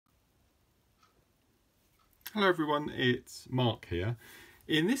Hello everyone, it's Mark here.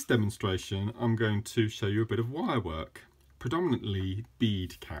 In this demonstration I'm going to show you a bit of wire work, predominantly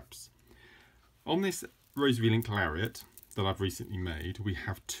bead caps. On this rosary link lariat that I've recently made, we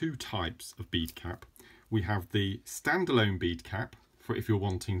have two types of bead cap. We have the standalone bead cap for if you're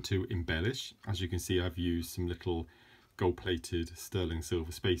wanting to embellish. As you can see, I've used some little gold-plated sterling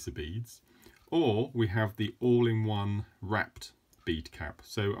silver spacer beads. Or we have the all-in-one wrapped bead cap.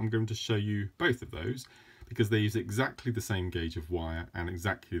 So I'm going to show you both of those, because they use exactly the same gauge of wire and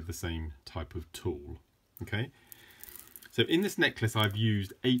exactly the same type of tool. Okay, so in this necklace I've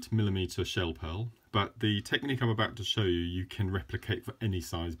used 8mm shell pearl, but the technique I'm about to show you can replicate for any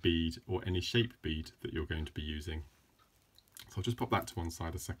size bead or any shape bead that you're going to be using. So I'll just pop that to one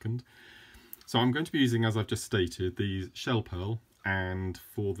side a second. So I'm going to be using, as I've just stated, the shell pearl, and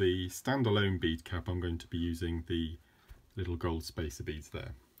for the standalone bead cap I'm going to be using the little gold spacer beads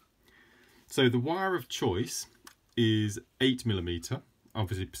there. So the wire of choice is 8mm,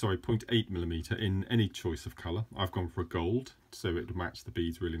 obviously, sorry, 0.8mm in any choice of colour. I've gone for a gold, so it would match the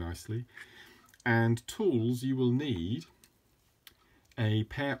beads really nicely. And tools, you will need a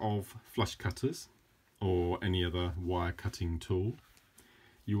pair of flush cutters or any other wire cutting tool.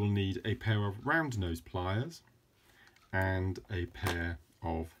 You will need a pair of round nose pliers and a pair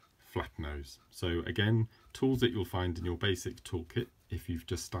of flat nose. So again, tools that you'll find in your basic toolkit if you've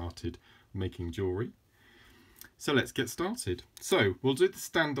just started making jewellery. So let's get started. So we'll do the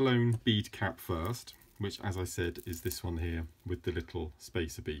standalone bead cap first, which, as I said, is this one here with the little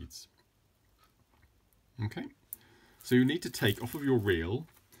spacer beads. Okay, so you need to take off of your reel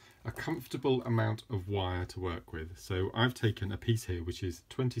a comfortable amount of wire to work with. So I've taken a piece here which is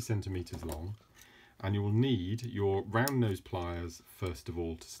 20 centimeters long, and you will need your round nose pliers first of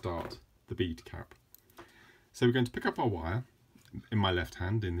all to start the bead cap. So we're going to pick up our wire in my left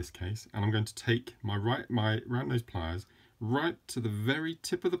hand in this case, and I'm going to take my round nose pliers right to the very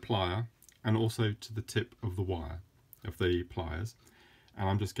tip of the plier and also to the tip of the wire of the pliers, and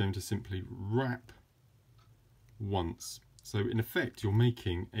I'm just going to simply wrap once. So in effect you're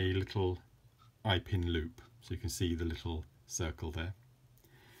making a little eye-pin loop, so you can see the little circle there.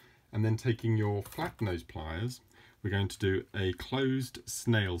 And then taking your flat nose pliers, we're going to do a closed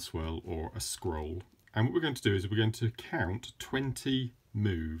snail swirl or a scroll. And what we're going to do is we're going to count 20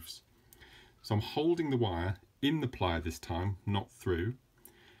 moves. So I'm holding the wire in the plier this time, not through.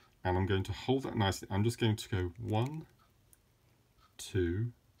 And I'm going to hold that nicely. I'm just going to go 1,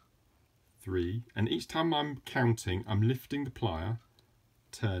 2, 3. And each time I'm counting, I'm lifting the plier,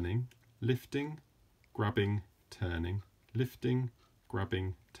 turning, lifting, grabbing, turning, lifting,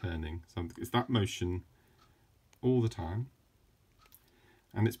 grabbing, turning. So it's that motion all the time.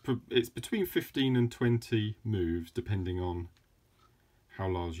 And it's between 15 and 20 moves depending on how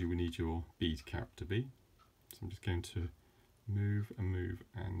large you need your bead cap to be. So I'm just going to move and move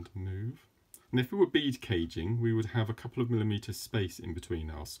and move. And if we were bead caging, we would have a couple of millimeters space in between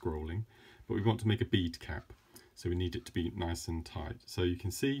our scrolling, but we want to make a bead cap, so we need it to be nice and tight. So you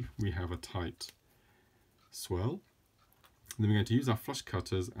can see we have a tight swirl. And then we're going to use our flush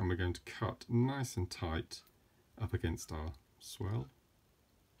cutters and we're going to cut nice and tight up against our swirl,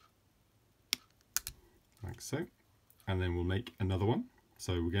 like so. And then we'll make another one.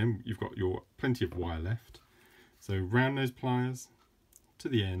 So again, you've got your plenty of wire left. So round nose pliers to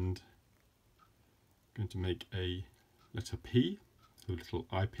the end. I'm going to make a letter P, so a little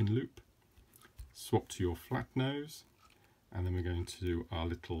eye-pin loop. Swap to your flat nose, and then we're going to do our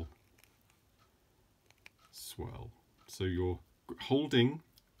little swirl. So you're holding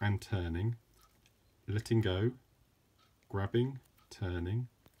and turning, letting go, grabbing, turning,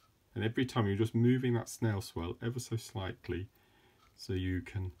 and every time you're just moving that snail swirl ever so slightly so you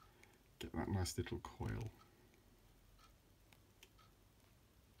can get that nice little coil.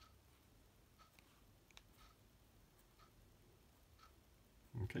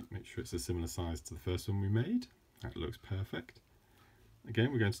 Okay, make sure it's a similar size to the first one we made. That looks perfect.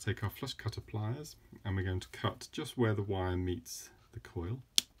 Again, we're going to take our flush cutter pliers and we're going to cut just where the wire meets the coil,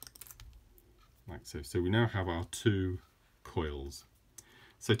 like so. So we now have our two coils.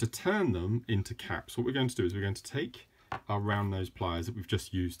 So to turn them into caps, what we're going to do is we're going to take our round nose pliers that we've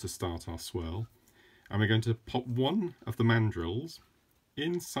just used to start our swirl, and we're going to pop one of the mandrels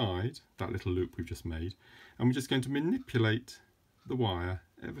inside that little loop we've just made, and we're just going to manipulate the wire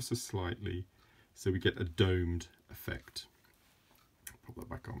ever so slightly so we get a domed effect. Pop that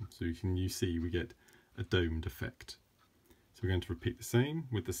back on so you see we get a domed effect. So we're going to repeat the same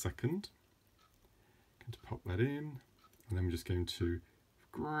with the second. Going to pop that in, and then we're just going to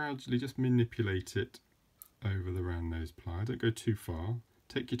gradually just manipulate it over the round nose plier. Don't go too far,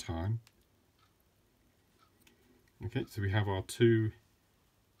 take your time. Okay, so we have our 2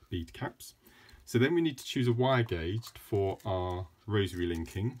 bead caps. So then we need to choose a wire gauge for our rosary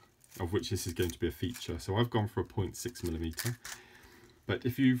linking, of which this is going to be a feature. So I've gone for a 0.6mm. But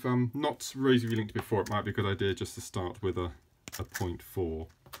if you've not rosary linked before, it might be a good idea just to start with a 0.4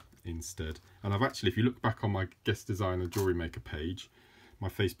 instead. And I've actually, if you look back on my guest designer JewelleryMaker page, my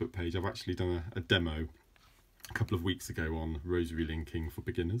Facebook page, I've actually done a demo a couple of weeks ago on rosary linking for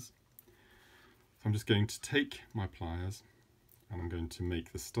beginners. So I'm just going to take my pliers and I'm going to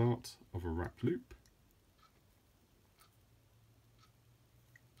make the start of a wrap loop.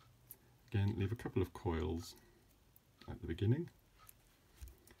 Again, leave a couple of coils at the beginning.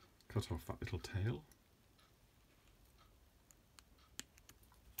 Cut off that little tail.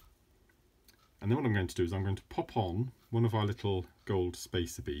 And then what I'm going to do is I'm going to pop on one of our little gold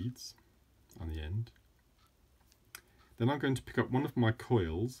spacer beads on the end. Then I'm going to pick up one of my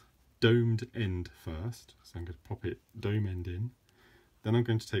coils, domed end first. So I'm going to pop it dome end in. Then I'm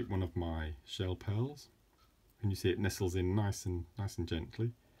going to take one of my shell pearls. And you see it nestles in nice and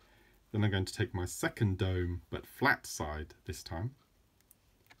gently. Then I'm going to take my second dome, but flat side this time.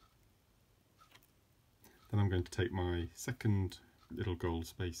 Then I'm going to take my second little gold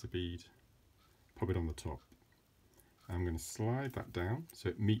spacer bead, pop it on the top. I'm going to slide that down so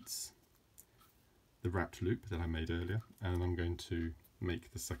it meets the wrapped loop that I made earlier, and I'm going to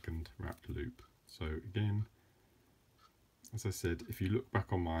make the second wrapped loop. So again, as I said, if you look back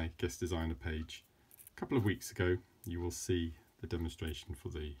on my guest designer page a couple of weeks ago, you will see the demonstration for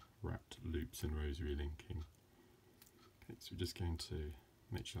the wrapped loops and rosary linking. Okay, so we're just going to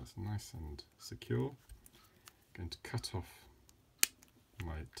make sure that's nice and secure. Going to cut off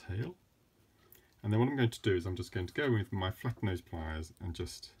my tail, and then what I'm going to do is I'm just going to go with my flat nose pliers and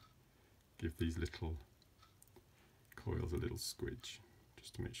just give these little coils a little squidge,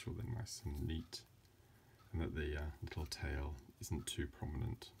 just to make sure they're nice and neat and that the little tail isn't too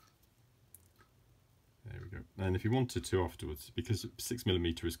prominent. There we go. And if you wanted to afterwards, because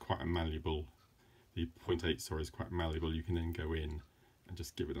 6mm is quite a malleable, the 0.8 sorry is quite malleable, you can then go in and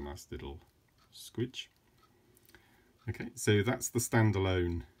just give it a nice little squidge. Okay, so that's the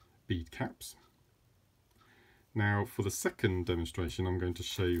standalone bead caps. Now for the second demonstration, I'm going to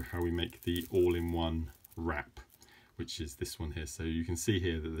show you how we make the all-in-one wrap, which is this one here. So you can see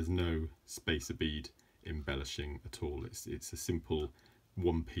here that there's no spacer bead embellishing at all. It's a simple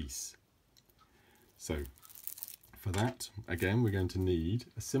one piece. So for that, again, we're going to need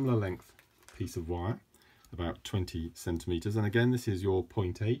a similar length piece of wire, about 20 centimeters. And again, this is your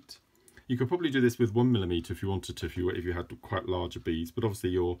 0.8. You could probably do this with 1mm if you wanted to, if you had quite larger beads, but obviously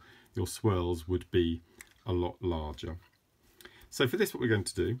your swirls would be a lot larger. So for this, what we're going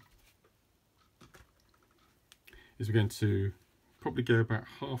to do is we're going to probably go about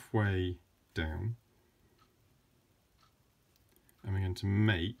halfway down, and we're going to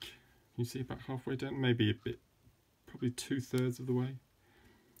make, can you see about halfway down, maybe a bit, probably 2/3 of the way,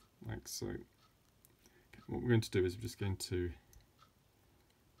 like so. Okay, what we're going to do is we're just going to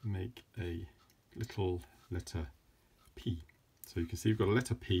make a little letter P. So you can see we've got a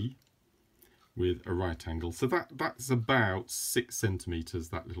letter P with a right angle. So that's about 6 centimeters,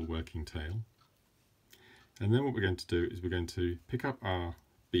 that little working tail. And then what we're going to do is we're going to pick up our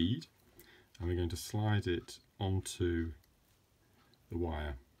bead and we're going to slide it onto the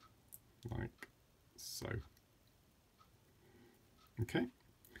wire, like so. Okay.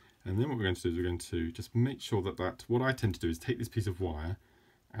 And then what we're going to do is we're going to just make sure that what I tend to do is take this piece of wire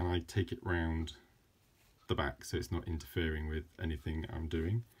and I take it round the back so it's not interfering with anything I'm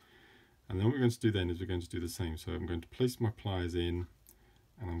doing. And then what we're going to do then is we're going to do the same. So I'm going to place my pliers in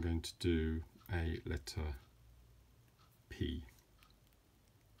and I'm going to do a letter P.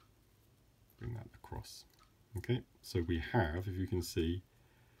 Bring that across. Okay, so we have, if you can see,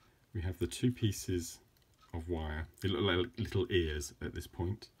 we have the 2 pieces of wire. They look like little ears at this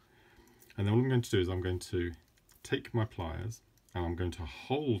point. And then what I'm going to do is I'm going to take my pliers and I'm going to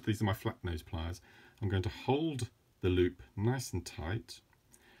hold, these are my flat nose pliers, I'm going to hold the loop nice and tight.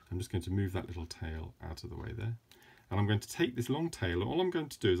 I'm just going to move that little tail out of the way there. And I'm going to take this long tail, all I'm going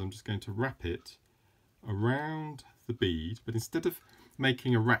to do is I'm just going to wrap it around the bead, but instead of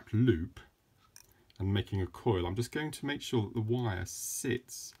making a wrapped loop and making a coil, I'm just going to make sure that the wire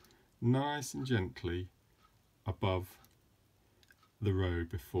sits nice and gently above the row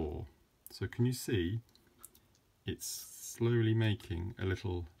before. So can you see it's slowly making a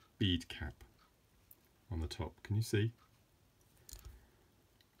little bead cap on the top? Can you see?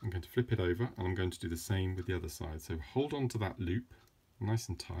 I'm going to flip it over and I'm going to do the same with the other side. So hold on to that loop nice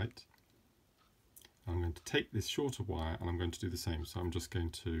and tight. I'm going to take this shorter wire and I'm going to do the same. So I'm just going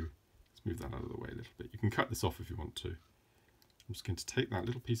to Let's move that out of the way a little bit. You can cut this off if you want to. I'm just going to take that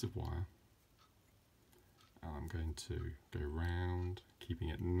little piece of wire and I'm going to go round, keeping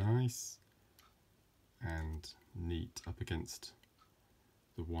it nice and neat up against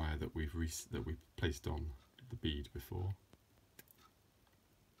the wire that we've placed on the bead before.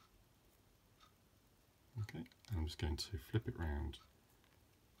 Okay, and I'm just going to flip it round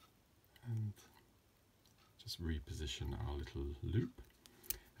and just reposition our little loop,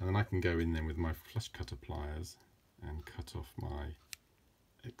 and then I can go in then with my flush cutter pliers and cut off my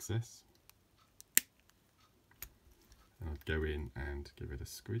excess, and I'd go in and give it a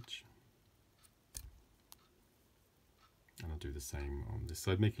squidge, and I'll do the same on this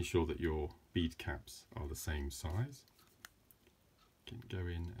side, making sure that your bead caps are the same size. You can go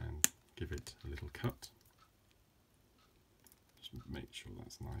in and give it a little cut. Just make sure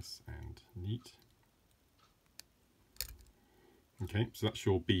that's nice and neat. Okay, so that's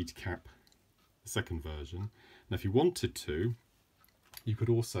your bead cap, the second version. Now if you wanted to, you could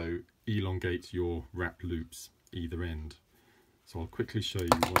also elongate your wrap loops either end. So I'll quickly show you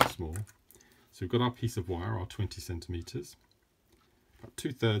once more. So we've got our piece of wire, our 20 centimetres, about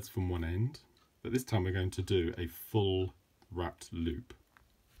 2/3 from one end, but this time we're going to do a full wrapped loop.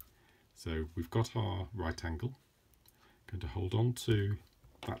 So we've got our right angle. I'm going to hold on to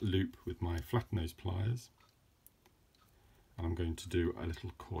that loop with my flat nose pliers, and I'm going to do a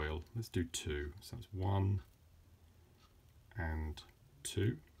little coil. Let's do 2. So that's 1 and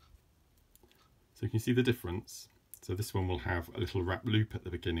 2. So you can see the difference. So this one will have a little wrap loop at the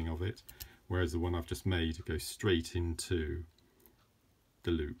beginning of it, whereas the one I've just made goes straight into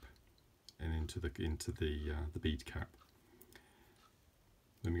the loop and into the bead cap.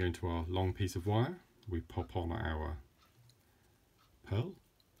 Then we go into our long piece of wire. We pop on our pearl.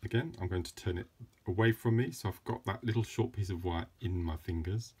 Again, I'm going to turn it away from me, so I've got that little short piece of wire in my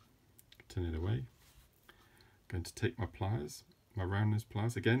fingers. Turn it away. I'm going to take my pliers, my round nose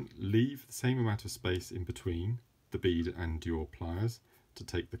pliers. Again, leave the same amount of space in between the bead and your pliers to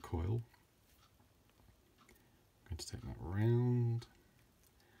take the coil. I'm going to take that round,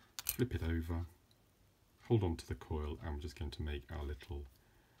 flip it over, hold on to the coil, and we're just going to make our little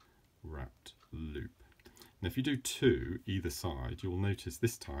wrapped loop. Now if you do 2 either side, you'll notice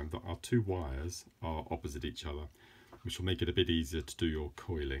this time that our 2 wires are opposite each other, which will make it a bit easier to do your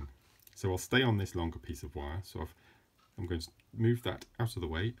coiling. So I'll stay on this longer piece of wire, so I'm going to move that out of the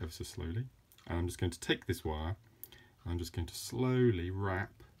way ever so slowly, and I'm just going to take this wire and I'm just going to slowly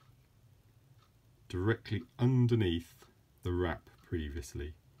wrap directly underneath the wrap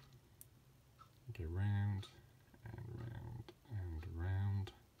previously. Go round and round and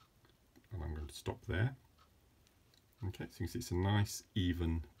round, and I'm going to stop there. Okay, so you can see it's a nice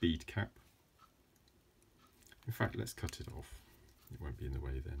even bead cap. In fact, let's cut it off. It won't be in the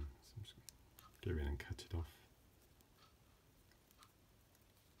way then. So I'm just going to go in and cut it off.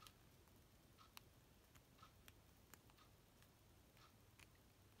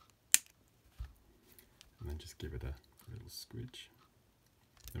 And then just give it a little squidge.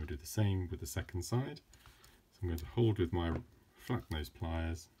 Then we'll do the same with the second side. So I'm going to hold with my flat nose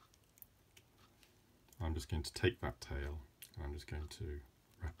pliers. I'm just going to take that tail and I'm just going to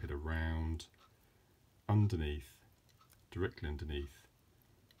wrap it around underneath, directly underneath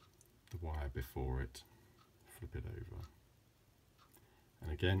the wire before it. Flip it over.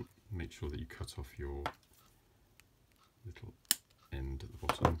 And again, make sure that you cut off your little end at the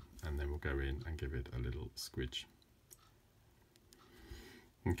bottom, and then we'll go in and give it a little squidge.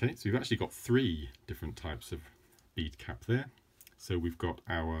 Okay, so we've actually got 3 different types of bead cap there. So we've got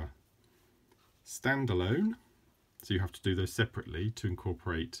our standalone, so you have to do those separately to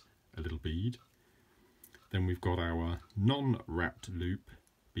incorporate a little bead. Then we've got our non-wrapped loop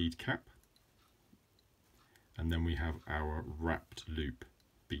bead cap, and then we have our wrapped loop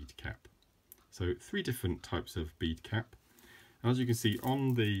bead cap. So 3 different types of bead cap. As you can see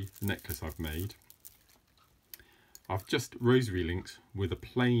on the necklace I've made, I've just rosary linked with a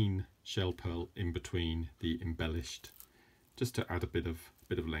plain shell pearl in between the embellished, just to add a bit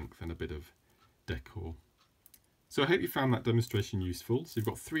of length and a bit of decor. So I hope you found that demonstration useful. So you've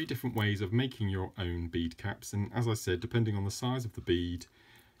got 3 different ways of making your own bead caps, and as I said, depending on the size of the bead,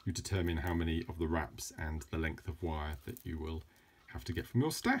 you determine how many of the wraps and the length of wire that you will have to get from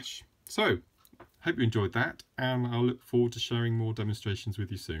your stash. So hope you enjoyed that, and I'll look forward to sharing more demonstrations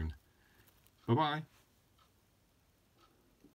with you soon. Bye bye.